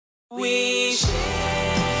We share.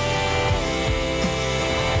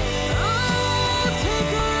 Oh,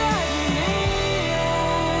 take a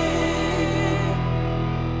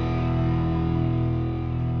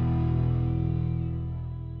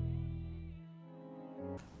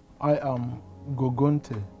ride. I am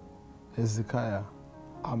Gogonte, Hezekiah,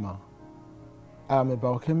 Amah. I am a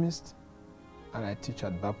biochemist and I teach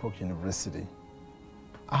at Babcock University.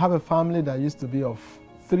 I have a family that used to be of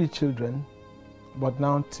 3 children, but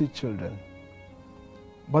now 2 children.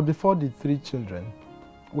 But before the 3 children,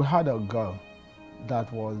 we had a girl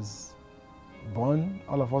that was born.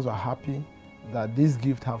 All of us were happy that this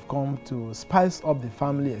gift have come to spice up the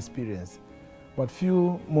family experience. But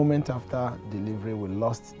few moments after delivery, we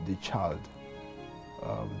lost the child.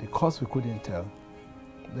 The cause we couldn't tell.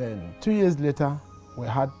 Then 2 years later, we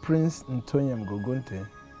had Prince Ntonyem Gogonte,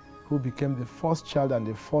 who became the first child and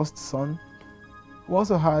the first son. We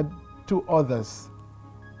also had 2 others,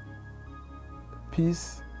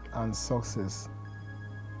 Peace and Success.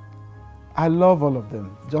 I love all of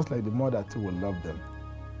them, just like the mother too will love them.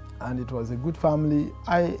 And it was a good family.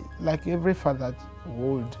 I, like every father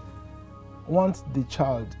would, want the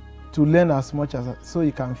child to learn as much as so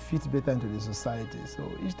he can fit better into the society. So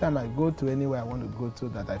each time I go to anywhere I want to go to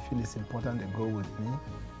that I feel is important, they go with me.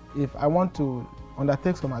 If I want to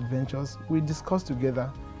undertake some adventures, we discuss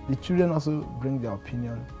together. The children also bring their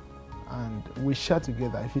opinion and we share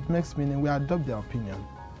together. If it makes meaning, we adopt their opinion.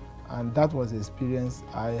 And that was the experience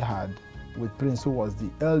I had with Prince, who was the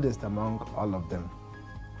eldest among all of them.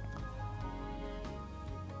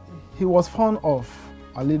 He was fond of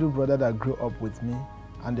a little brother that grew up with me,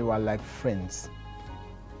 and they were like friends.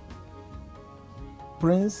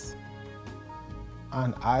 Prince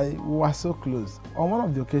and I were so close. On one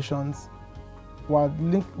of the occasions, we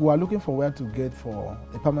were looking for where to get for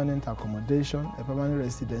a permanent accommodation, a permanent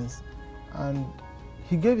residence, and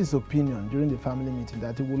he gave his opinion during the family meeting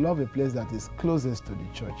that he would love a place that is closest to the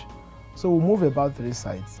church. So we moved about 3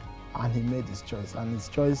 sites, and he made his choice, and his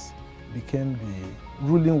choice became the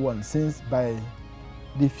ruling one, since by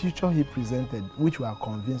the future he presented, which we are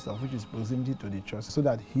convinced of, which is proximity to the church, so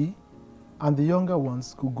that he and the younger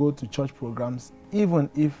ones could go to church programs even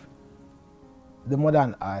if the mother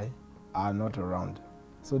and I are not around.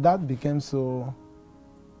 So that became so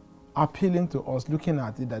appealing to us, looking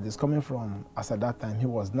at it, that is coming from, as at that time he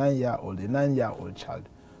was 9-year-old, a 9-year-old child.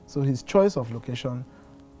 So his choice of location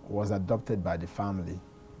was adopted by the family.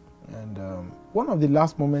 And one of the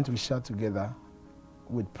last moments we shared together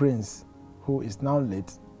with Prince, who is now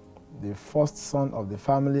late, the first son of the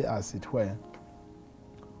family as it were,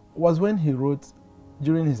 was when he wrote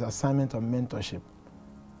during his assignment of mentorship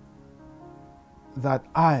that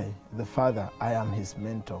I, the father, I am his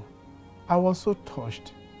mentor. I was so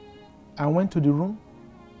touched. I went to the room,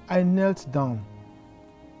 I knelt down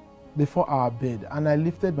before our bed and I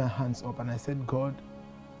lifted my hands up and I said, God,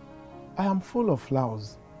 I am full of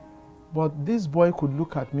flaws, but this boy could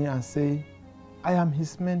look at me and say, I am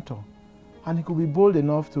his mentor. And he could be bold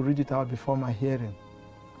enough to read it out before my hearing.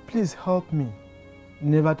 Please help me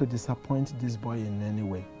never to disappoint this boy in any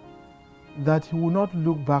way. That he will not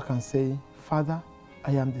look back and say, Father,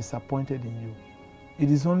 I am disappointed in you.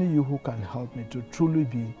 It is only you who can help me to truly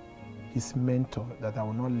be his mentor, that I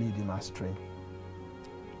will not lead him astray.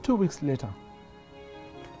 2 weeks later,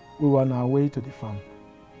 we were on our way to the farm.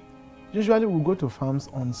 Usually we go to farms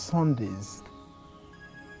on Sundays.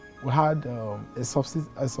 We had a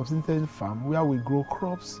subsistence farm where we grow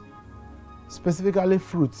crops, specifically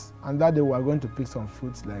fruits, and that day we were going to pick some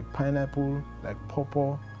fruits like pineapple, like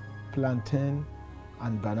pawpaw, plantain,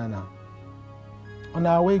 and banana. On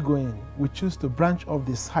our way going, we choose to branch off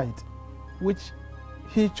the site which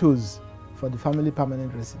he chose for the family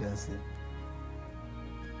permanent residency,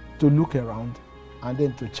 to look around and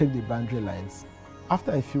then to check the boundary lines.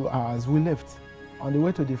 After a few hours, we left. On the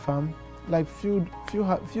way to the farm, like few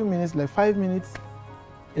minutes, like 5 minutes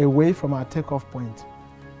away from our takeoff point,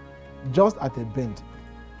 just at a bend,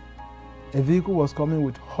 a vehicle was coming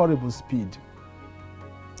with horrible speed.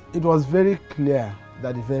 It was very clear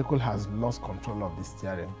that the vehicle has lost control of the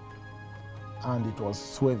steering and it was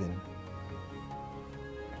swerving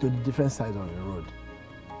to the different sides of the road.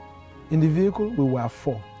 In the vehicle, we were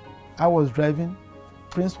 4. I was driving,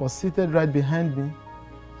 Prince was seated right behind me,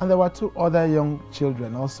 and there were 2 other young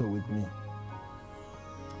children also with me.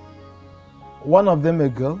 One of them a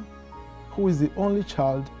girl, who is the only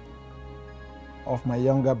child of my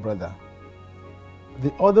younger brother.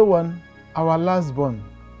 The other one, our last born.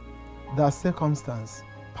 That circumstance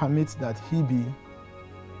permits that he be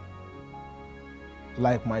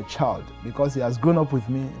like my child, because he has grown up with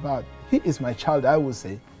me. But he is my child, I would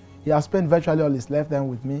say. He has spent virtually all his lifetime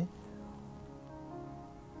with me,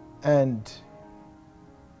 And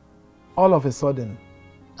all of a sudden,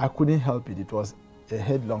 I couldn't help it. It was a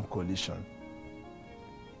headlong collision.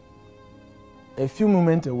 A few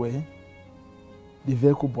moments away, the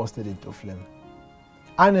vehicle busted into flame.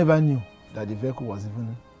 I never knew that the vehicle was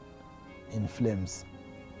even in flames.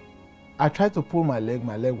 I tried to pull my leg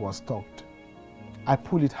was stuck. I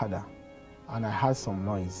pulled it harder, and I heard some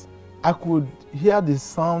noise. I could hear the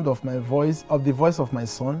sound of my voice, of the voice of my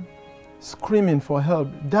son, screaming for help.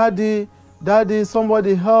 Daddy, Daddy,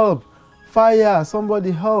 somebody help. Fire,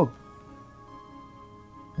 somebody help.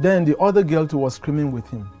 Then the other girl too was screaming with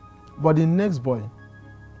him. But the next boy,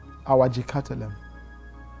 our Jikatelem,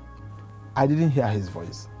 I didn't hear his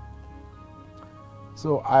voice.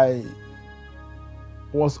 So I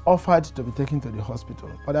was offered to be taken to the hospital.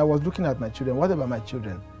 But I was looking at my children. What about my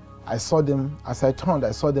children? I saw them, as I turned,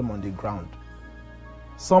 I saw them on the ground.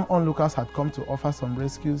 Some onlookers had come to offer some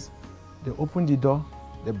rescues. They opened the door,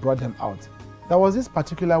 they brought them out. There was this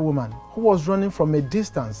particular woman who was running from a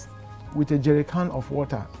distance with a jerry can of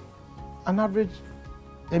water, a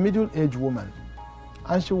middle-aged woman.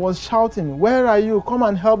 And she was shouting, "Where are you? Come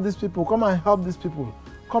and help these people, come and help these people,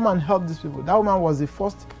 come and help these people." That woman was the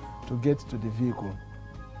first to get to the vehicle,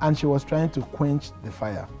 and she was trying to quench the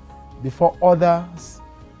fire before others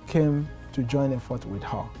came to join effort with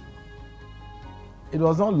her. It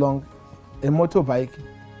was not long, a motorbike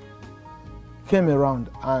came around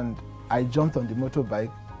and I jumped on the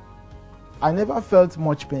motorbike. I never felt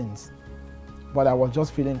much pains, but I was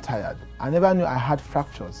just feeling tired. I never knew I had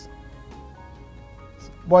fractures.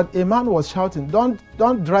 But a man was shouting, don't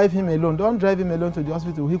drive him alone, don't drive him alone to the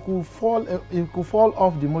hospital. He could fall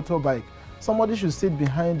off the motorbike. Somebody should sit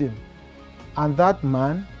behind him. And that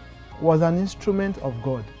man was an instrument of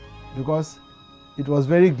God, because it was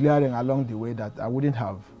very glaring along the way that I wouldn't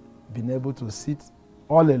have been able to sit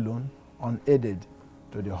all alone, unaided,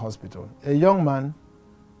 to the hospital. A young man,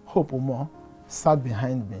 Hope Umo, sat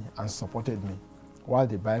behind me and supported me while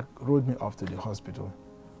the bike rode me off to the hospital.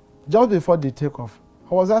 Just before the takeoff,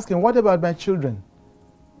 I was asking, what about my children?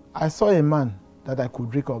 I saw a man that I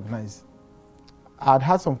could recognize. I had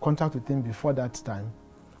had some contact with him before that time,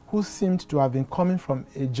 who seemed to have been coming from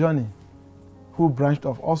a journey, who branched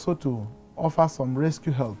off also to offer some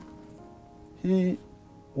rescue help. He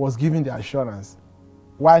was giving the assurance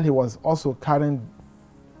while he was also carrying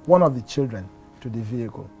one of the children to the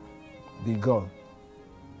vehicle, the girl.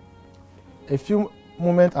 A few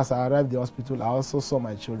moments as I arrived at the hospital, I also saw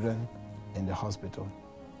my children in the hospital.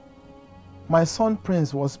 My son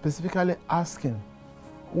Prince was specifically asking,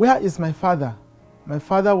 "Where is my father?" My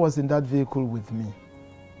father was in that vehicle with me.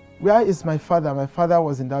 "Where is my father?" My father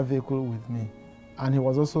was in that vehicle with me. And he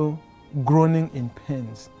was also groaning in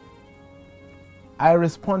pains. I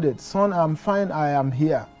responded, "Son, I'm fine, I am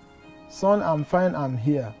here. Son, I'm fine, I'm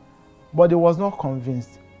here." But he was not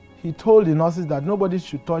convinced. He told the nurses that nobody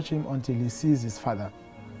should touch him until he sees his father.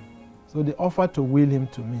 So they offered to wheel him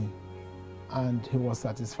to me. And he was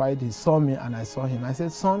satisfied. He saw me and I saw him. I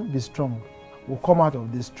said, "Son, be strong. We'll come out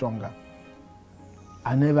of this stronger."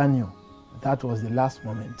 I never knew that was the last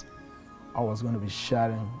moment I was going to be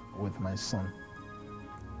sharing with my son.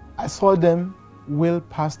 I saw them wheel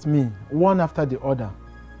past me, one after the other,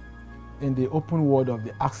 in the open ward of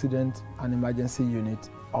the accident and emergency unit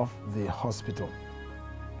of the hospital.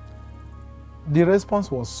 The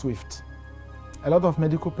response was swift. A lot of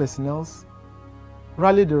medical personnel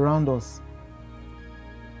rallied around us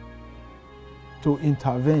to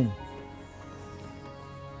intervene.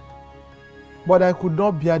 But I could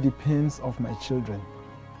not bear the pains of my children.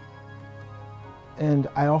 And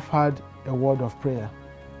I offered a word of prayer.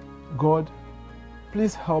 "God,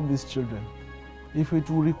 please help these children. If it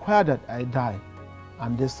will require that I die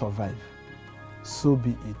and they survive, so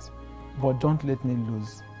be it. But don't let me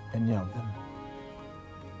lose any of them."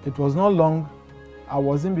 It was not long. I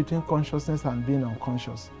was in between consciousness and being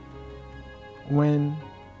unconscious when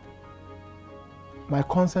my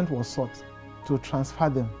consent was sought to transfer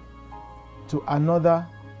them to another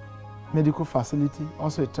medical facility,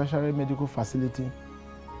 also a tertiary medical facility,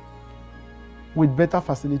 with better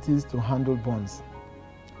facilities to handle burns.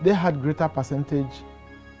 They had greater percentage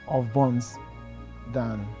of burns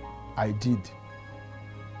than I did.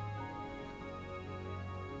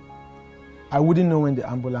 I wouldn't know when the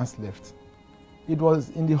ambulance left. It was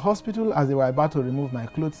in the hospital as they were about to remove my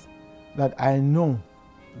clothes that I know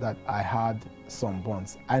that I had some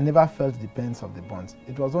burns. I never felt the pains of the burns.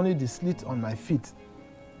 It was only the slit on my feet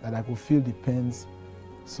that I could feel the pains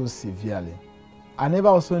so severely. I never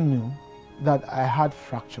also knew that I had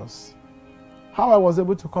fractures. How I was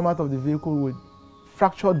able to come out of the vehicle with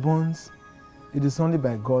fractured bones It is only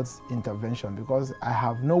by God's intervention, because I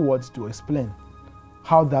have no words to explain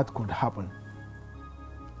how that could happen.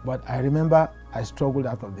 But I remember I struggled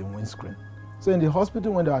out of the windscreen. So in the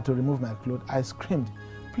hospital, when they were to remove my clothes, I screamed,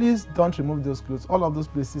 please don't remove those clothes. All of those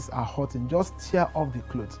places are hurting. Just tear off the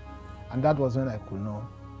clothes. And that was when I could know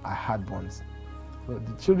I had burns. So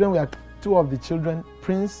the children were two of the children,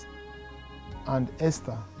 Prince and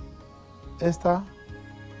Esther. Esther,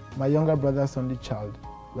 my younger brother's only child,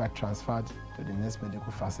 were transferred to the next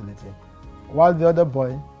medical facility. While the other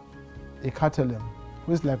boy, Ekatelem,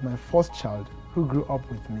 who is like my first child, who grew up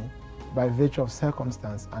with me by virtue of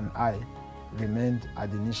circumstance, and I remained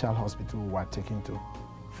at the initial hospital we were taken to.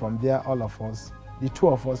 From there, all of us, the two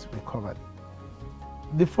of us, recovered.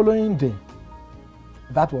 The following day,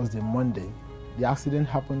 that was the Monday, the accident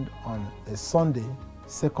happened on a Sunday,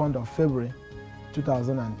 2nd of February,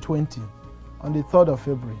 2020. On the 3rd of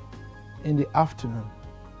February, in the afternoon,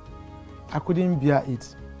 I couldn't bear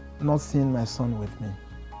it, not seeing my son with me.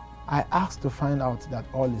 I asked to find out that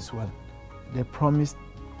all is well. They promised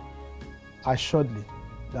assuredly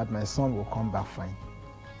that my son will come back fine.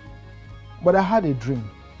 But I had a dream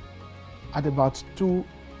at about 2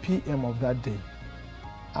 p.m. of that day.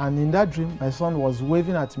 And in that dream, my son was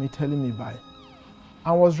waving at me, telling me bye,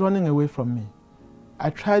 and was running away from me. I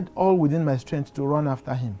tried all within my strength to run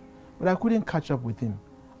after him, but I couldn't catch up with him,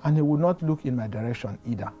 and he would not look in my direction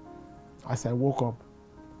either. As I woke up,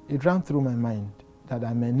 it ran through my mind that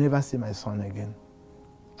I may never see my son again.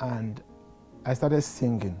 And I started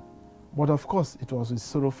singing, but of course it was a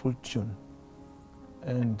sorrowful tune.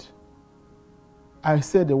 And I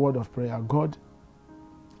said a word of prayer, God,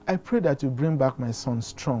 I pray that you bring back my son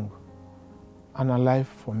strong and alive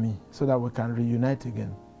for me so that we can reunite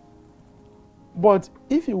again. But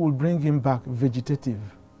if you will bring him back vegetative,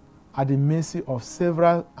 at the mercy of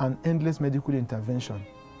several and endless medical intervention,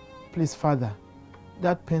 please, Father,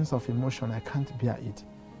 that pains of emotion, I can't bear it.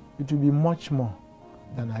 It will be much more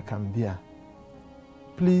than I can bear.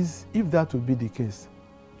 Please, if that will be the case,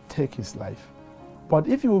 take his life. But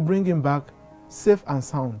if you will bring him back safe and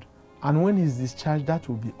sound, and when he's discharged, that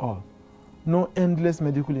will be all. No endless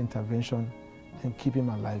medical intervention, then keep him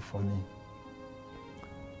alive for me.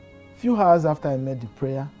 Few hours after I made the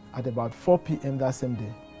prayer, at about 4 p.m. that same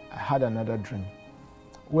day, I had another dream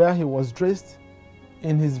where he was dressed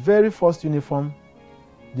in his very first uniform,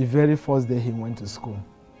 the very first day he went to school.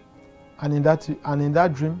 And in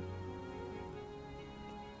that dream,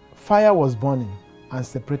 fire was burning and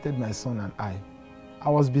separated my son and I. I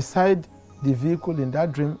was beside the vehicle in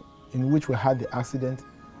that dream in which we had the accident,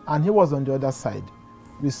 and he was on the other side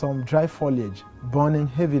with some dry foliage burning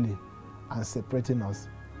heavily and separating us.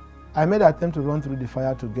 I made an attempt to run through the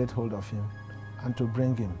fire to get hold of him and to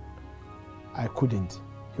bring him. I couldn't.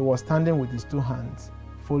 He was standing with his two hands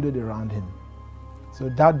folded around him. So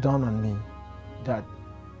that dawned on me that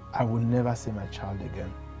I would never see my child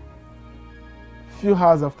again. Few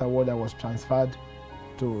hours afterward, I was transferred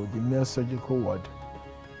to the male surgical ward.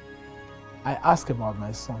 I asked about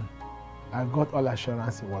my son. I got all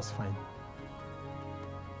assurance he was fine.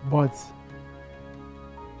 But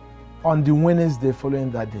on the Wednesday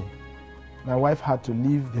following that day, my wife had to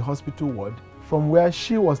leave the hospital ward from where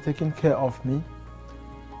she was taking care of me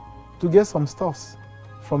to get some stuffs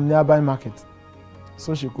from nearby market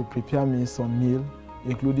so she could prepare me some meal,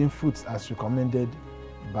 including fruits as recommended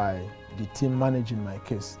by the team managing my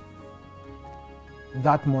case.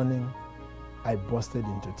 That morning, I bursted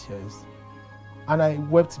into tears and I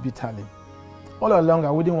wept bitterly. All along,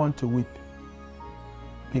 I wouldn't want to weep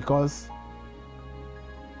because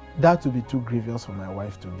that would be too grievous for my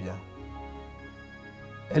wife to bear.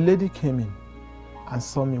 A lady came in and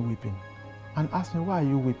saw me weeping and asked me, why are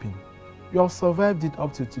you weeping? You have survived it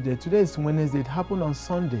up to today. Today is Wednesday. It happened on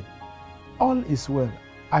Sunday. All is well.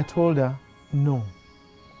 I told her, no,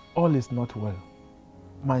 all is not well.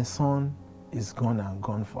 My son is gone and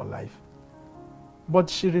gone for life. But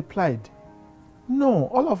she replied, no,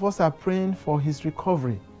 all of us are praying for his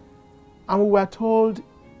recovery. And we were told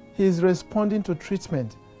he is responding to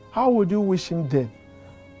treatment. How would you wish him dead?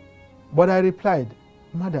 But I replied,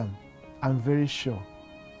 Madam, I'm very sure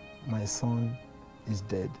my son is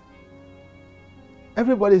dead.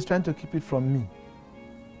 Everybody is trying to keep it from me.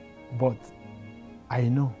 But I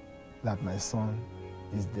know that my son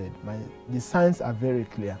is dead. The signs are very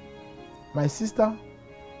clear. My sister,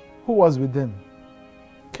 who was with them,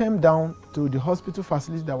 came down to the hospital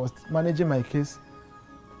facility that was managing my case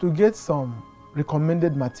to get some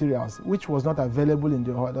recommended materials which was not available in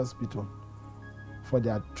the hospital for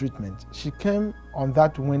their treatment. She came on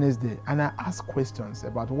that Wednesday and I asked questions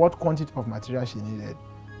about what quantity of material she needed,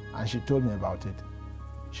 and she told me about it.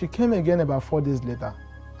 She came again about 4 days later,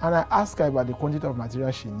 and I asked her about the quantity of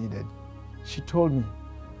material she needed. She told me.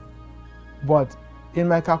 But in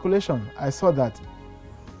my calculation, I saw that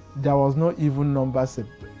there was no even number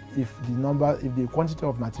if the quantity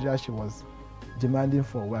of material she was demanding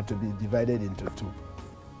for were to be divided into 2.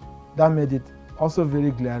 That made it also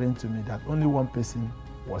very glaring to me that only one person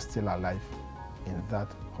was still alive in that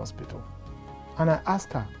hospital. And I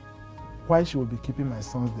asked her why she would be keeping my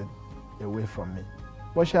sons away from me.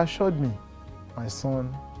 But she assured me my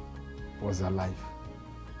son was alive.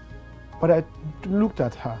 But I looked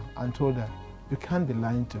at her and told her, you can't be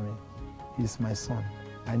lying to me. He's my son.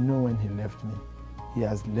 I know when he left me. He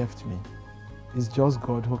has left me. It's just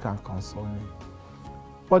God who can console me.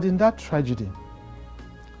 But in that tragedy,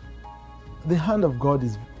 the hand of God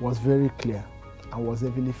was very clear and was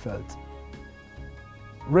heavily felt.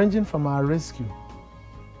 Ranging from our rescue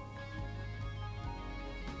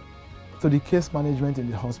to the case management in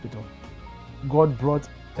the hospital, God brought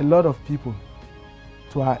a lot of people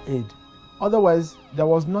to our aid. Otherwise, there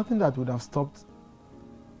was nothing that would have stopped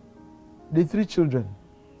the 3 children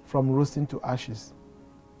from roasting to ashes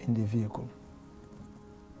in the vehicle.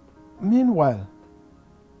 Meanwhile,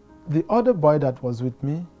 the other boy that was with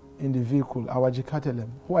me in the vehicle, our Jikatelem,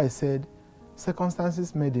 who I said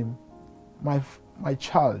circumstances made him my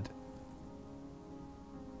child,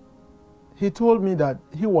 he told me that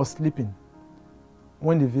he was sleeping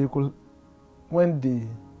when the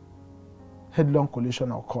headlong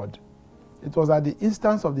collision occurred. It was at the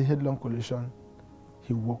instance of the headlong collision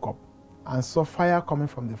he woke up and saw fire coming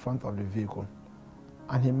from the front of the vehicle,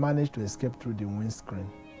 and he managed to escape through the windscreen.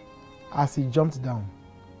 As he jumped down,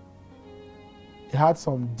 he had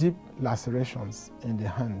some deep lacerations in the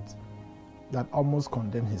hand that almost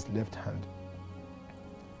condemned his left hand.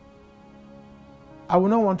 I would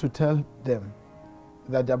not want to tell them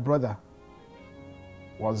that their brother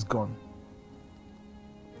was gone.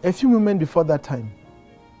 A few moments before that time,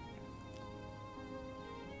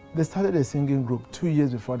 they started a singing group 2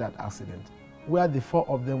 years before that accident, where the 4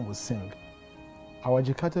 of them would sing. Our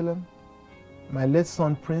Jikatelem, my late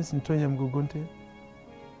son Prince Ntonyem Gogonte,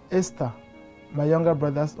 Esther, my younger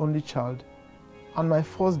brother's only child, and my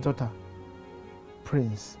first daughter,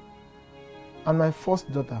 Prince, and my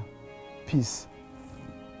first daughter, Peace.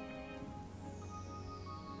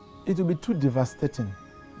 It will be too devastating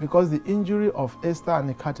because the injury of Esther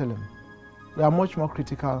and Jikatelem were much more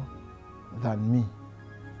critical than me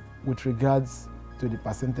with regards to the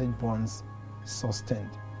percentage burns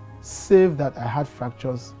sustained, save that I had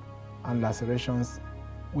fractures and lacerations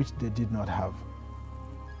which they did not have.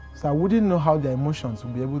 So I wouldn't know how their emotions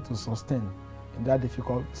would be able to sustain in that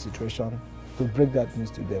difficult situation to break that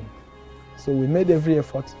news to them. So we made every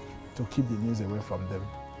effort to keep the news away from them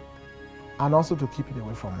and also to keep it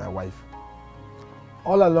away from my wife.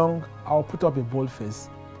 All along, I'll put up a bold face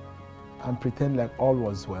and pretend like all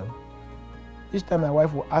was well. Each time my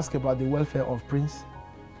wife will ask about the welfare of Prince,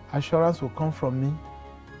 assurance will come from me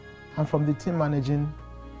and from the team managing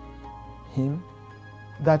him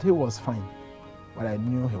that he was fine, but I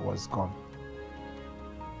knew he was gone.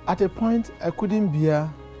 At a point, I couldn't bear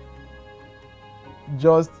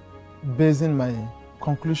just basing my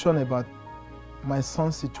conclusion about my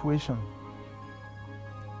son's situation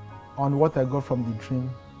on what I got from the dream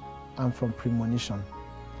and from premonition.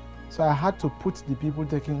 So I had to put the people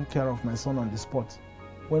taking care of my son on the spot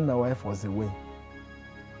when my wife was away,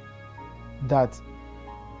 that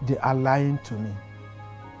they are lying to me.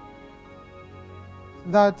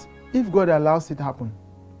 That if God allows it to happen,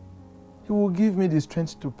 He will give me the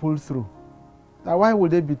strength to pull through. That why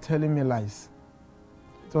would they be telling me lies?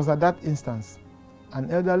 It was at that instance, an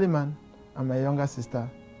elderly man and my younger sister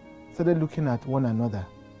started looking at one another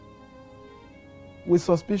with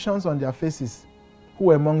suspicions on their faces.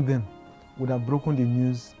 Who among them would have broken the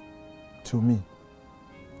news to me?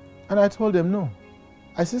 And I told them, no,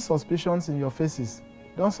 I see suspicions in your faces.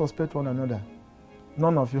 Don't suspect one another.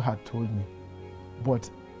 None of you had told me. But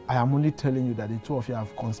I am only telling you that the 2 of you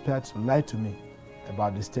have conspired to lie to me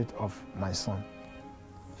about the state of my son.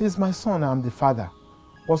 He's my son, I am the father.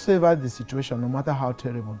 Whatsoever the situation, no matter how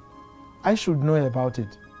terrible, I should know about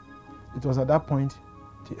it. It was at that point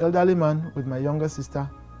the elderly man with my younger sister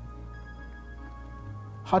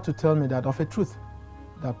had to tell me that of a truth,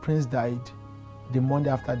 that Prince died the Monday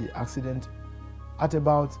after the accident at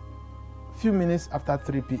about a few minutes after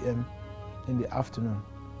 3 p.m. in the afternoon.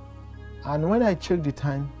 And when I checked the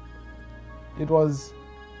time, it was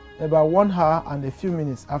about 1 hour and a few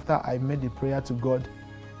minutes after I made the prayer to God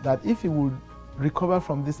that if he would recover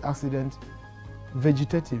from this accident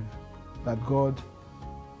vegetative, that God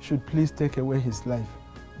should please take away his life.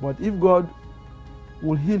 But if God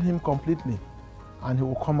will heal him completely and he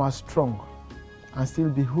will come out strong and still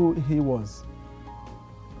be who he was,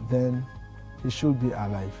 then he should be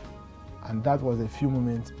alive. And that was a few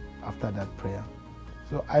moments after that prayer.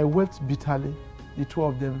 So I wept bitterly. The two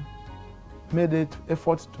of them made an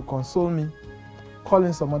effort to console me,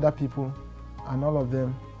 calling some other people, and all of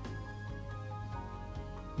them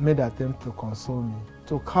made an attempt to console me,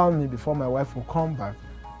 to calm me before my wife would come back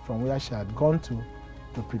from where she had gone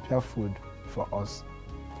to prepare food for us.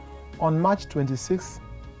 On March 26,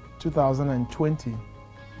 2020,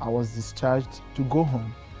 I was discharged to go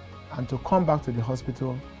home and to come back to the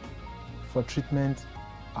hospital for treatment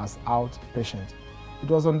as outpatient. It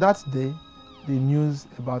was on that day the news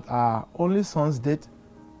about our only son's death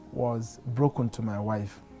was broken to my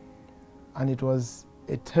wife. And it was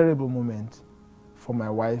a terrible moment for my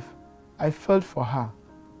wife. I felt for her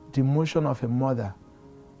the emotion of a mother.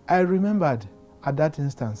 I remembered at that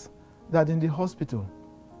instance that in the hospital,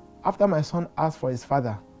 after my son asked for his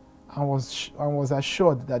father and was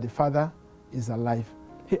assured that the father is alive,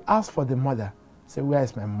 he asked for the mother. He said, "Where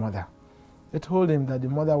is my mother?" They told him that the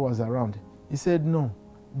mother was around. He said, "No,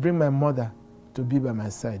 bring my mother to be by my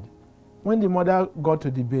side." When the mother got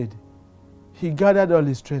to the bed, he gathered all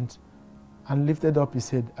his strength and lifted up his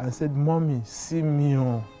head and said, "Mommy, see me."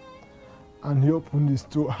 Oh. And he opened his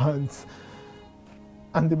two hands.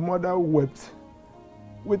 And the mother wept.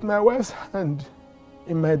 With my wife's hand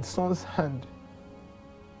in my son's hand,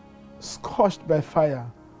 scorched by fire,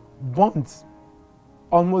 burnt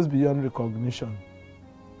almost beyond recognition.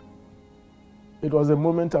 It was a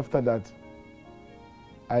moment after that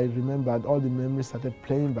I remembered, all the memories started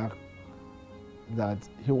playing back, that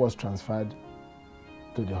he was transferred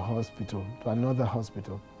to the hospital, to another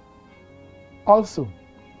hospital. Also,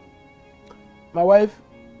 my wife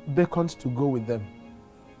beckoned to go with them,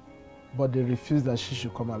 but they refused that she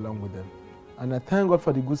should come along with them. And I thank God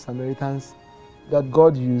for the good Samaritans that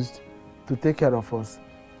God used to take care of us.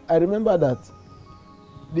 I remember that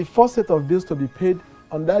the first set of bills to be paid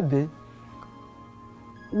on that day,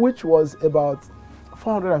 which was about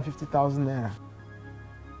 450,000 naira,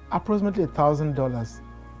 approximately $1,000,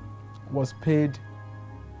 was paid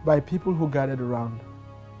by people who gathered around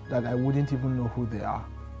that I wouldn't even know who they are.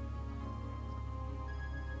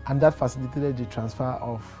 And that facilitated the transfer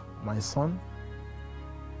of my son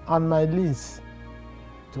and my lease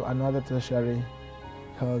to another tertiary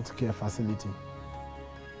health care facility.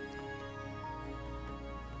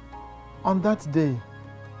 On that day,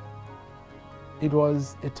 it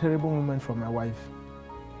was a terrible moment for my wife,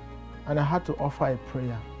 and I had to offer a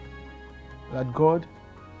prayer that God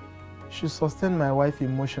should sustain my wife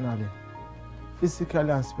emotionally, physically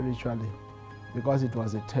and spiritually, because it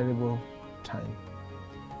was a terrible time.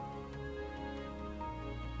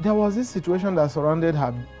 There was this situation that surrounded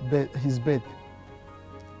his birth.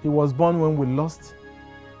 He was born when we lost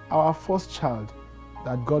our first child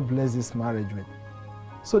that God blessed this marriage with.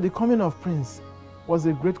 So the coming of Prince was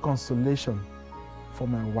a great consolation for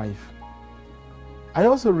my wife. I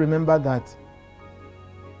also remember that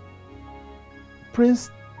Prince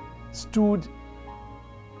stood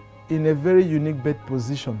in a very unique birth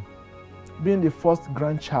position, being the first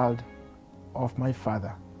grandchild of my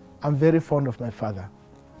father. I'm very fond of my father.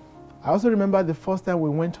 I also remember the first time we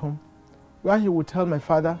went home, where he would tell my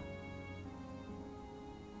father,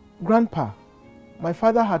 "Grandpa, my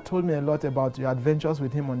father had told me a lot about your adventures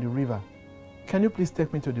with him on the river. Can you please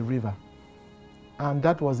take me to the river?" And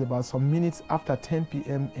that was about some minutes after 10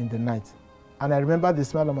 p.m. in the night. And I remember the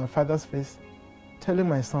smile on my father's face, telling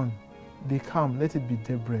my son, "Be calm, let it be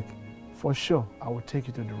daybreak. For sure, I will take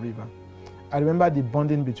you to the river." I remember the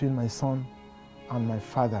bonding between my son and my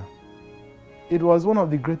father. It was one of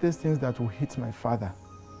the greatest things that will hit my father.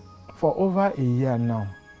 For over a year now,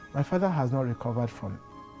 my father has not recovered from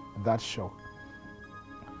that shock.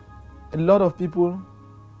 A lot of people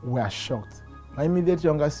were shocked. My immediate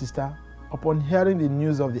younger sister, upon hearing the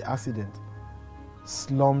news of the accident,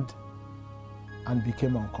 slumped and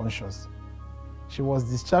became unconscious. She was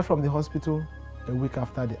discharged from the hospital a week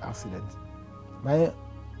after the accident. The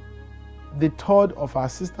third of our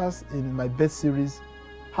sisters in my birth series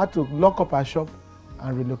had to lock up her shop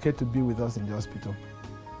and relocate to be with us in the hospital.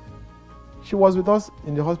 She was with us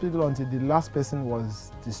in the hospital until the last person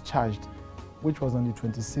was discharged, which was on the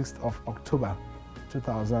 26th of October,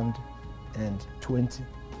 2020.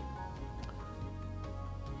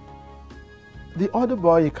 The other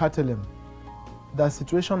boy, Ikatelem, the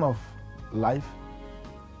situation of life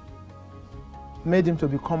made him to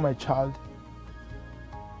become my child,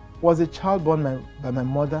 was a child born by my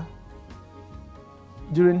mother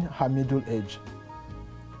during her middle age.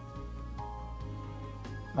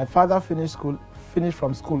 My father finished school finished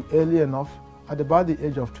from school early enough at about the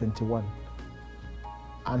age of 21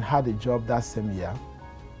 and had a job that same year.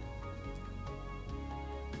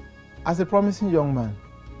 As a promising young man,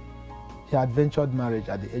 he had ventured marriage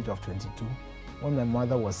at the age of 22 when my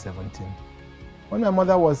mother was 17. When my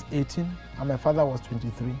mother was 18 and my father was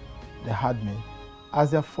 23, they had me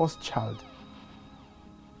as their first child.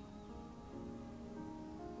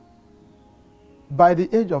 By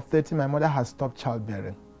the age of 30, my mother had stopped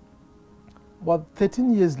childbearing. But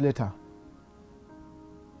 13 years later,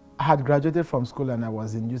 I had graduated from school and I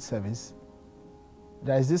was in youth service.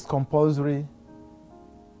 There is this compulsory,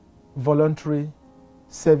 voluntary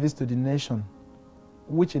service to the nation,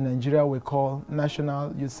 which in Nigeria we call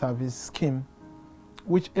National Youth Service Scheme,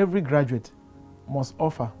 which every graduate must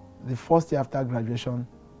offer the first year after graduation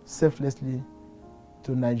selflessly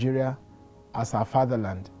to Nigeria as our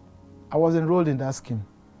fatherland. I was enrolled in that scheme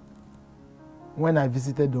when I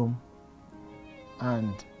visited home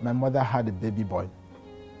and my mother had a baby boy.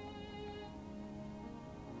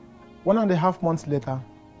 1.5 months later,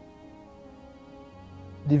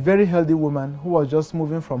 the very healthy woman who was just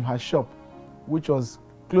moving from her shop, which was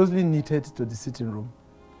closely knitted to the sitting room,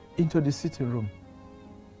 into the sitting room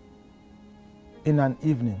in an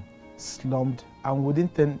evening, slumped, and within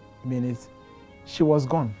 10 minutes, she was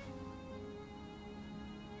gone.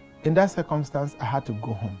 In that circumstance, I had to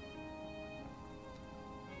go home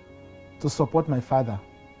to support my father,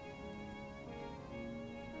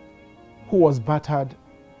 who was battered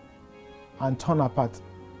and torn apart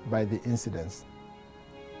by the incidents.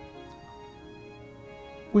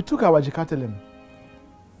 We took our Jikatelem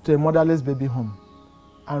to a motherless baby home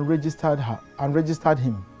and registered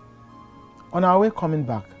him. On our way coming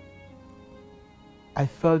back, I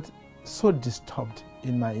felt so disturbed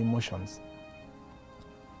in my emotions.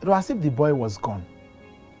 It was as if the boy was gone,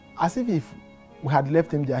 as if we had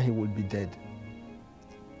left him there, he would be dead.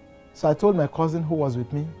 So I told my cousin who was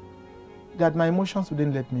with me that my emotions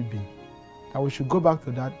wouldn't let me be, that we should go back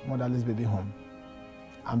to that motherless baby home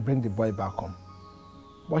and bring the boy back home.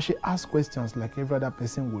 But she asked questions like every other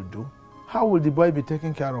person would do. How will the boy be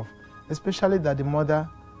taken care of? Especially that the mother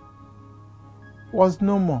was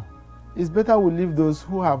no more. It's better we leave those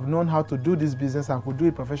who have known how to do this business and could do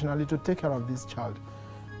it professionally to take care of this child.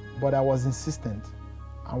 But I was insistent,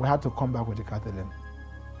 and we had to come back with the Catalan.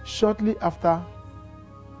 Shortly after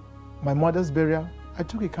my mother's burial, I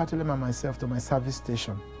took a Catalan and myself to my service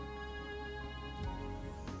station.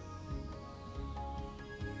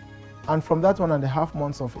 And from that 1.5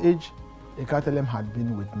 months of age, a Catalan had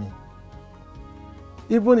been with me.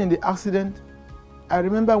 Even in the accident, I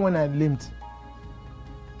remember when I limped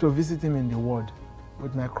to visit him in the ward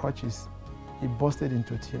with my crutches, he bursted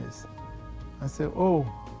into tears and said, "Oh,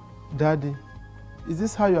 Daddy, is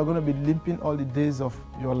this how you are going to be limping all the days of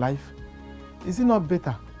your life? Is it not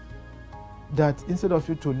better that instead of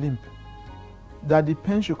you to limp, that the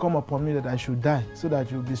pain should come upon me that I should die so that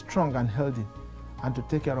you'll be strong and healthy and to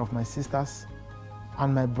take care of my sisters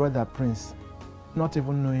and my brother Prince, not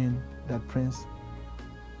even knowing that Prince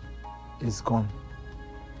is gone."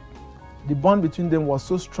 The bond between them was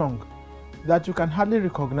so strong that you can hardly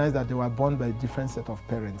recognize that they were born by a different set of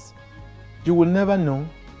parents. You will never know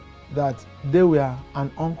that they were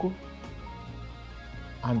an uncle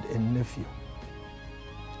and a nephew.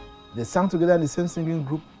 They sang together in the same singing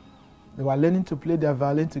group. They were learning to play their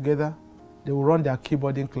violin together. They would run their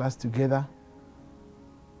keyboarding class together.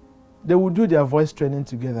 They would do their voice training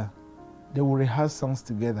together. They would rehearse songs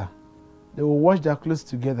together. They would wash their clothes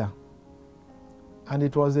together. And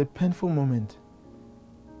it was a painful moment.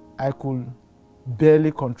 I could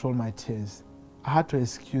barely control my tears. I had to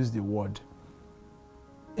excuse the word.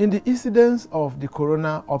 In the incidents of the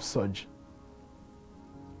corona upsurge,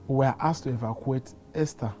 we were asked to evacuate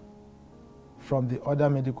Esther from the other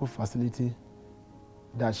medical facility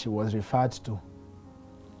that she was referred to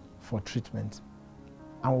for treatment,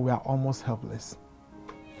 and we were almost helpless.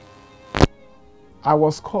 I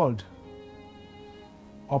was called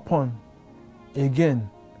upon again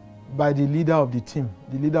by the leader of the team,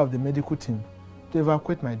 the leader of the medical team, to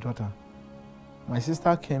evacuate my daughter. My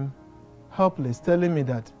sister came helpless, telling me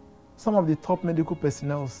that some of the top medical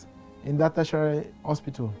personnel in that tertiary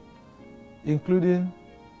hospital, including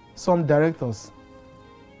some directors,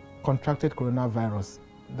 contracted coronavirus,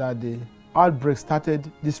 that the outbreak started,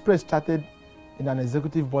 the spread started in an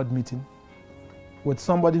executive board meeting with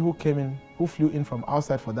somebody who came in, who flew in from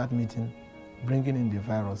outside for that meeting, bringing in the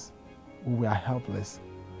virus. We were helpless.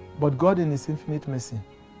 But God in His infinite mercy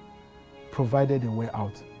provided a way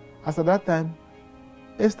out. As at that time,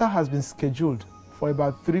 Esther has been scheduled for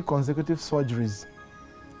about 3 consecutive surgeries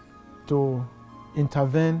to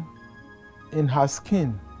intervene in her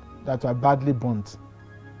skin that were badly burnt.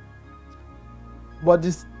 But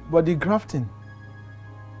the grafting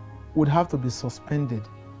would have to be suspended.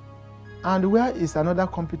 And where is another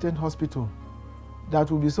competent hospital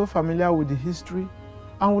that will be so familiar with the history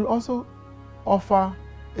and will also offer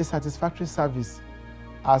a satisfactory service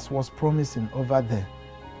as was promising over there?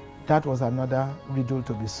 That was another riddle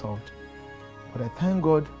to be solved. But I thank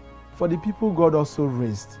God for the people God also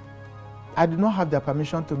raised. I did not have their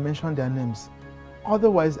permission to mention their names.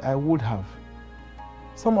 Otherwise, I would have.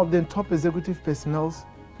 Some of them top executive personnel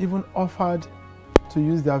even offered to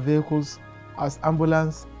use their vehicles as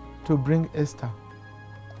ambulance to bring Esther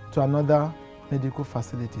to another medical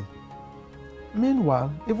facility.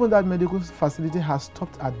 Meanwhile, even that medical facility has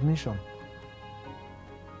stopped admission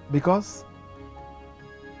because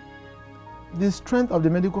the strength of the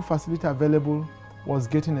medical facility available was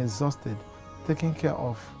getting exhausted, taking care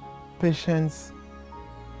of patients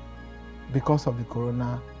because of the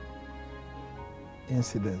corona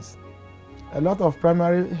incidents. A lot of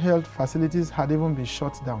primary health facilities had even been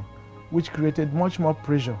shut down, which created much more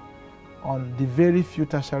pressure on the very few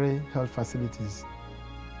tertiary health facilities.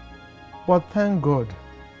 But thank God,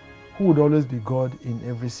 who would always be God in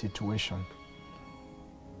every situation,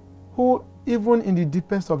 who even in the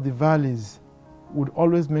deepest of the valleys would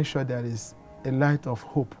always make sure there is a light of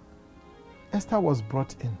hope. Esther was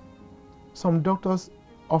brought in. Some doctors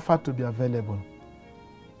offered to be available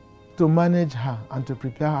to manage her and to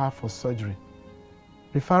prepare her for surgery.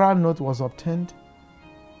 Referral note was obtained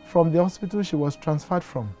from the hospital she was transferred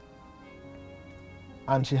from,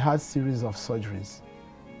 and she had a series of surgeries.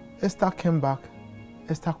 Esther came back.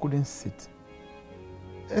 Esther couldn't sit.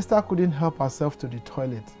 Esther couldn't help herself to the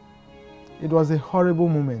toilet. It was a horrible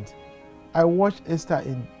moment. I watched Esther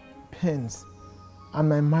in pains, and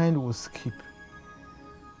my mind would skip.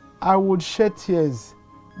 I would shed tears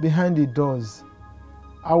behind the doors.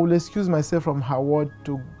 I would excuse myself from her ward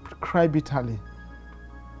to cry bitterly.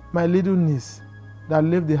 My little niece that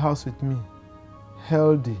left the house with me,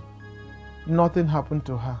 healthy, nothing happened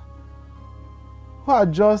to her, who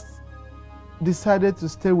had just decided to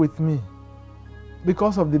stay with me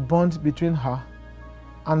because of the bond between her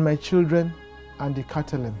and my children and the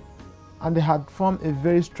cattle, and they had formed a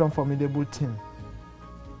very strong, formidable team.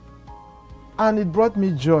 And it brought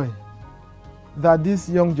me joy that this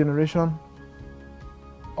young generation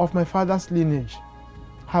of my father's lineage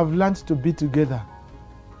have learned to be together.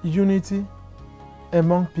 Unity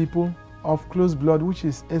among people of close blood, which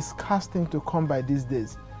is a scarce thing to come by these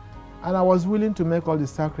days. And I was willing to make all the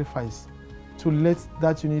sacrifice to let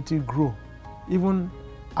that unity grow, even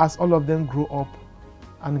as all of them grow up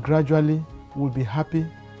and gradually will be happy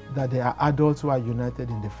that they are adults who are united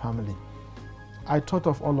in the family. I thought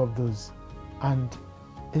of all of those, and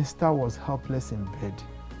Esther was helpless in bed.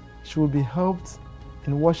 She would be helped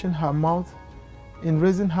in washing her mouth, in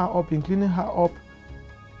raising her up, in cleaning her up,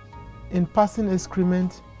 in passing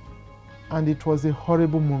excrement, and it was a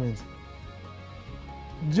horrible moment.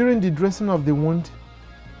 During the dressing of the wound,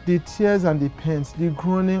 the tears and the pains, the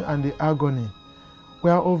groaning and the agony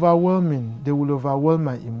were overwhelming. They will overwhelm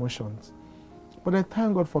my emotions. But I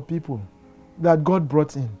thank God for people that God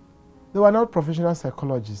brought in. They were not professional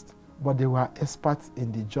psychologists, but they were experts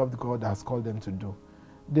in the job God has called them to do.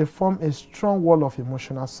 They formed a strong wall of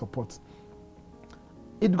emotional support.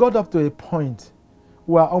 It got up to a point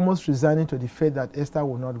where almost resigning to the fate that Esther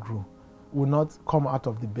would not grow, would not come out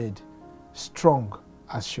of the bed, strong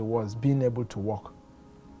as she was, being able to walk.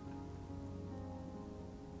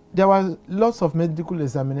 There were lots of medical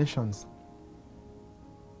examinations,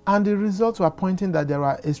 and the results were pointing that there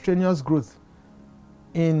were extraneous growth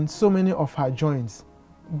in so many of her joints,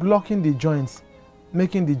 blocking the joints,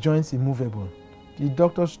 making the joints immovable. The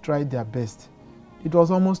doctors tried their best. It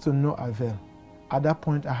was almost to no avail. At that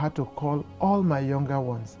point, I had to call all my younger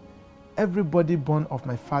ones, everybody born of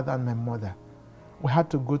my father and my mother. We had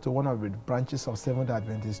to go to one of the branches of Seventh-day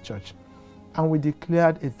Adventist Church, and we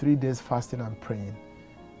declared a 3 days fasting and praying.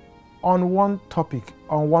 On one topic,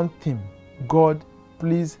 on one theme, God,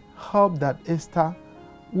 please help that Esther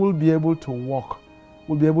will be able to walk,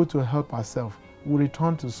 will be able to help herself, will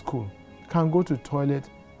return to school, can go to toilet,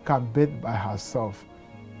 can bathe by herself.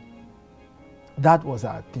 That was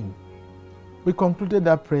our theme. We concluded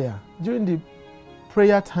that prayer. During the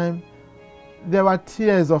prayer time, there were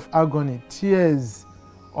tears of agony, tears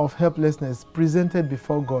of helplessness presented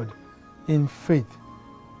before God in faith,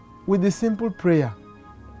 with the simple prayer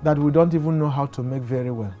that we don't even know how to make very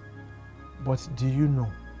well. But do you know,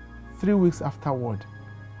 3 weeks afterward,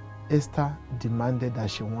 Esther demanded that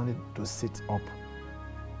she wanted to sit up.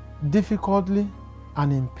 Difficultly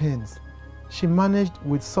and in pains, she managed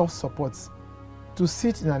with soft supports to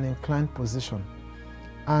sit in an inclined position.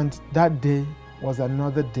 And that day was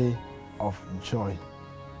another day of joy.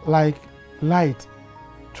 Like light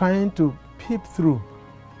trying to peep through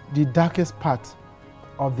the darkest part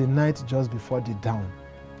of the night just before the dawn.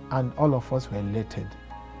 And all of us were elated.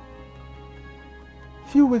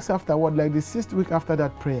 Few weeks afterward, like the 6th week after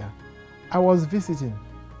that prayer, I was visiting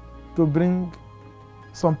to bring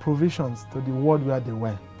some provisions to the ward where they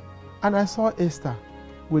were. And I saw Esther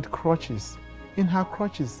with crutches. In her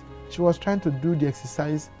crutches, she was trying to do the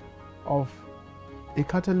exercise of a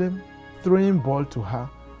cattle throwing ball to her,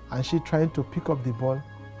 and she trying to pick up the ball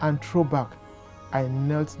and throw back. I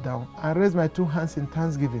knelt down and raised my 2 hands in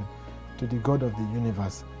thanksgiving to the God of the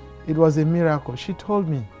universe. It was a miracle. She told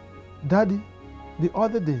me, "Daddy, the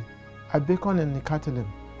other day I beckoned in the cattle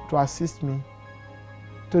to assist me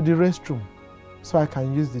to the restroom so I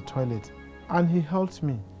can use the toilet. And he helped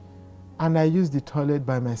me. And I used the toilet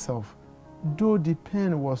by myself. Though the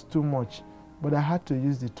pain was too much, but I had to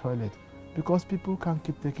use the toilet because people can't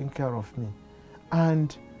keep taking care of me."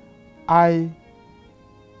 And I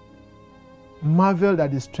marveled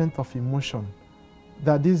at the strength of emotion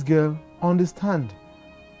that this girl understands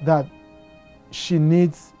that she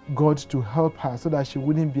needs God to help her so that she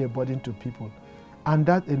wouldn't be a burden to people. And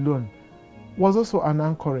that alone was also an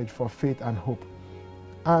anchorage for faith and hope.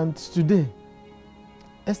 And today,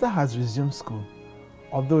 Esther has resumed school,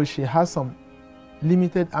 although she has some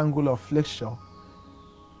limited angle of flexure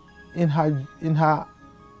in her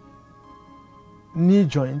knee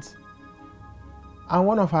joint, and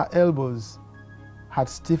one of her elbows had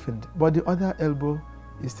stiffened, but the other elbow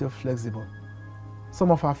is still flexible. Some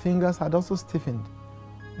of her fingers had also stiffened,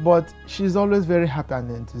 but she's always very happy and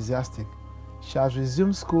enthusiastic. She has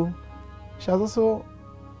resumed school. She has also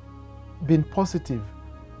been positive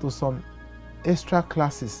to some extra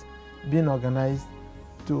classes being organized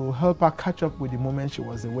to help her catch up with the moment she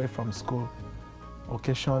was away from school,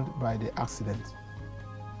 occasioned by the accident.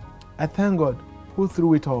 I thank God who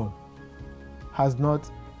through it all has not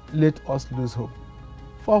let us lose hope.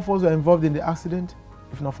 4 of us were involved in the accident,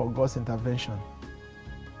 if not for God's intervention.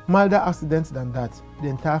 Milder accidents than that, the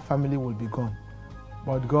entire family will be gone.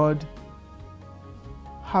 But God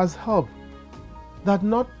has helped that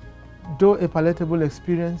not though a palatable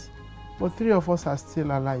experience, but 3 of us are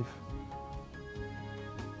still alive.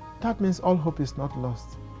 That means all hope is not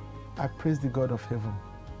lost. I praise the God of heaven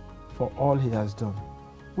for all he has done.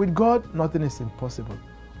 With God, nothing is impossible.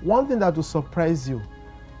 One thing that will surprise you,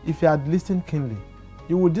 if you had listened keenly,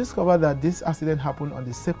 you will discover that this accident happened on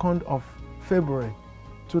the 2nd of February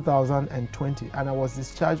 2020, and I was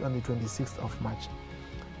discharged on the 26th of March.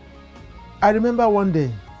 I remember one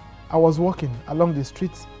day, I was walking along the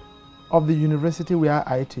streets of the university where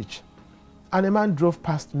I teach, and a man drove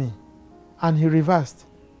past me, and he reversed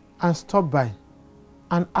and stopped by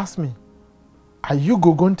and asked me, "Are you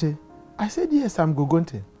Gogonte?" I said, "Yes, I'm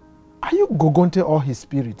Gogonte." "Are you Gogonte or his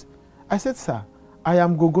spirit?" I said, "Sir, I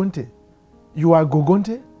am Gogonte." "You are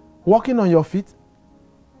Gogonte, walking on your feet?"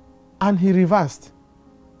 And he reversed.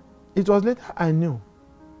 It was later I knew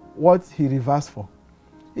what he reversed for.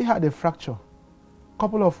 He had a fracture a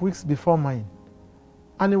couple of weeks before mine,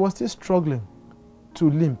 and he was still struggling to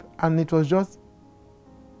limp, and it was just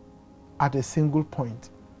at a single point.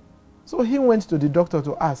 So he went to the doctor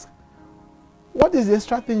to ask, "What is the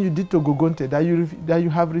extra thing you did to Gogonte that you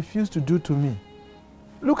have refused to do to me?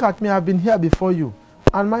 Look at me, I've been here before you,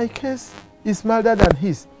 and my case is milder than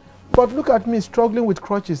his. But look at me struggling with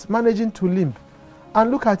crutches, managing to limp, and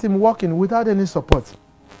look at him walking without any support."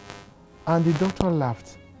 And the doctor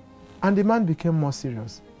laughed, and the man became more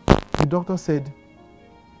serious. The doctor said,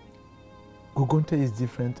 "Gogonte is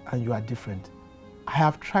different and you are different. I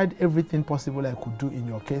have tried everything possible I could do in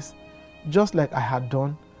your case, just like I had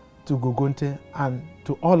done to Gogonte and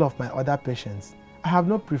to all of my other patients. I have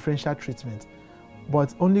no preferential treatment,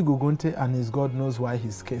 but only Gogonte and his God knows why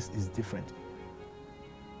his case is different."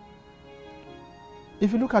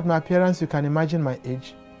 If you look at my appearance, you can imagine my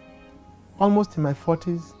age, almost in my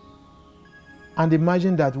 40s, and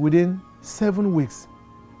imagine that within 7 weeks,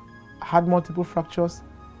 I had multiple fractures,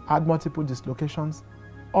 I had multiple dislocations,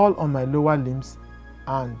 all on my lower limbs,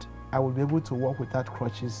 and I will be able to walk without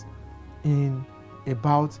crutches in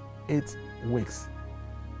about 8 weeks.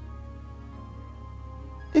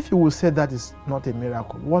 If you will say that is not a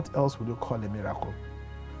miracle, what else would you call a miracle?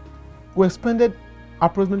 We expended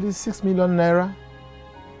approximately 6 million naira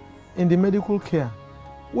in the medical care,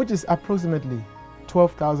 which is approximately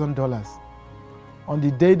 $12,000. On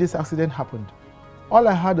the day this accident happened, all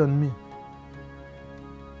I had on me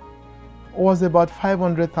was about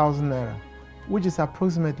 500,000 naira, which is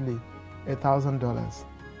approximately $1,000.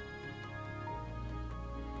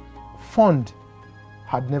 fund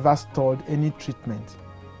had never stored any treatment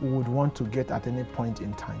we would want to get at any point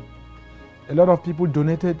in time. A lot of people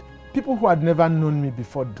donated. People who had never known me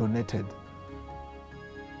before donated.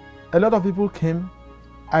 A lot of people came.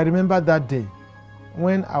 I remember that day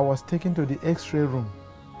when I was taken to the X-ray room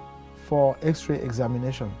for X-ray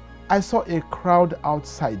examination. I saw a crowd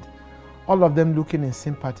outside, all of them looking in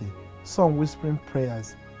sympathy, some whispering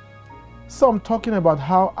prayers, some talking about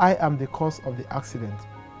how I am the cause of the accident.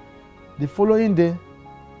 The following day,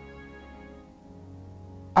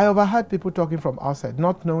 I overheard people talking from outside,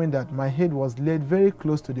 not knowing that my head was laid very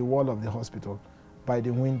close to the wall of the hospital by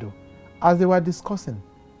the window. As they were discussing,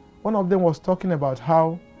 one of them was talking about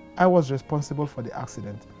how I was responsible for the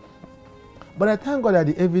accident. But I thank God that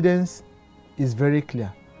the evidence is very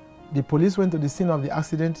clear. The police went to the scene of the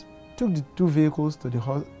accident, took the two vehicles to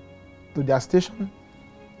their station,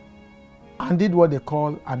 and did what they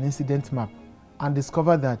call an incident map, and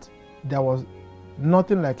discovered that there was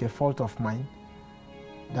nothing like a fault of mine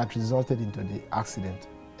that resulted into the accident,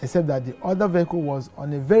 except that the other vehicle was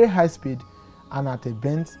on a very high speed and at a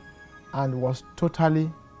bend and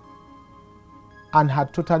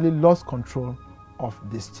had totally lost control of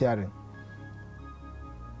the steering.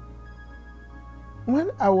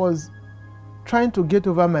 When I was trying to get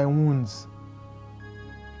over my wounds,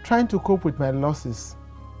 trying to cope with my losses,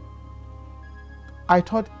 I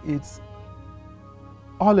thought it's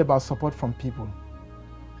all about support from people.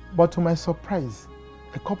 But to my surprise,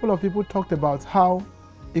 a couple of people talked about how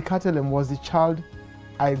Ikatelem was the child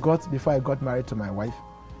I got before I got married to my wife,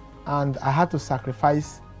 and I had to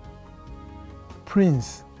sacrifice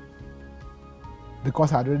Prince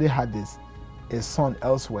because I already had a son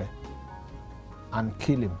elsewhere, and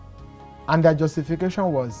kill him. And their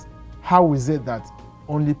justification was, how is it that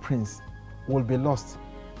only Prince will be lost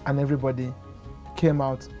and everybody came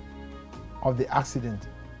out of the accident,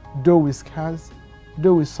 though with scars,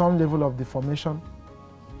 though with some level of deformation,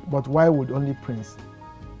 but why would only Prince?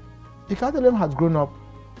 Ikatelem has grown up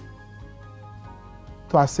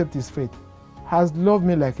to accept his fate, has loved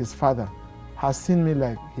me like his father, has seen me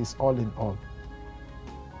like his all in all.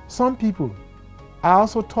 Some people are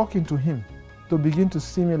also talking to him to begin to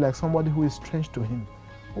see me like somebody who is strange to him,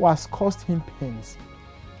 who has caused him pains.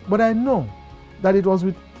 But I know that it was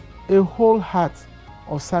with a whole heart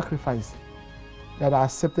of sacrifice that I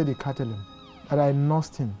accepted Ikatelem, that I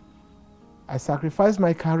nursed him. I sacrificed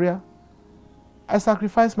my career, I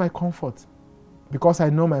sacrificed my comfort, because I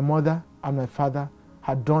know my mother and my father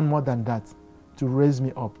had done more than that to raise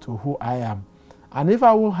me up to who I am. And if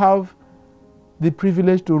I will have the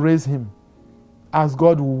privilege to raise him as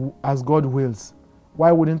God wills,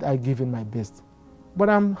 why wouldn't I give him my best? But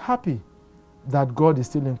I'm happy that God is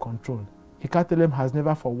still in control. Ikatelem has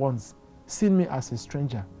never for once seen me as a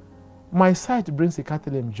stranger. My sight brings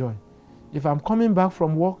Ikatelem joy. If I'm coming back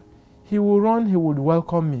from work, he will run, he would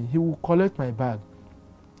welcome me, he will collect my bag.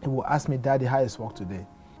 He will ask me, Daddy, how is work today?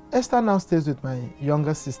 Esther now stays with my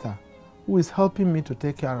younger sister, who is helping me to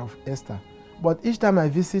take care of Esther. But each time I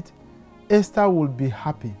visit, Esther will be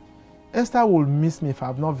happy. Esther will miss me if I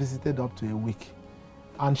have not visited up to a week,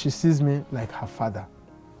 and she sees me like her father.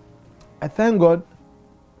 I thank God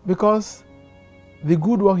because the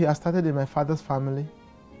good work he has started in my father's family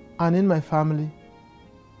and in my family,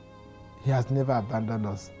 he has never abandoned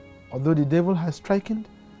us. Although the devil has stricken,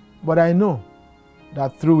 but I know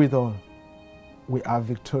that through it all, we are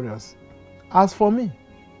victorious. As for me,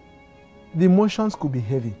 the emotions could be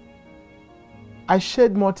heavy. I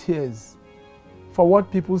shed more tears for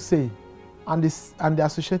what people say and the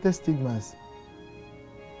associated stigmas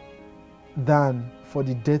than for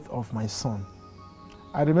the death of my son.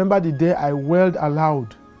 I remember the day I wailed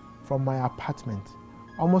aloud from my apartment,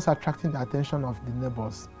 almost attracting the attention of the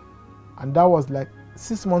neighbors. And that was like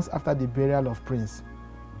 6 months after the burial of Prince.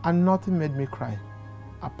 And nothing made me cry,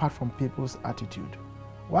 apart from people's attitude.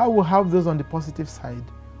 While we have those on the positive side,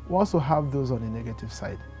 we also have those on the negative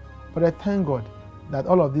side. But I thank God that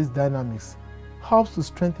all of these dynamics helps to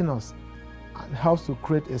strengthen us and helps to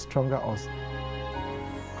create a stronger us.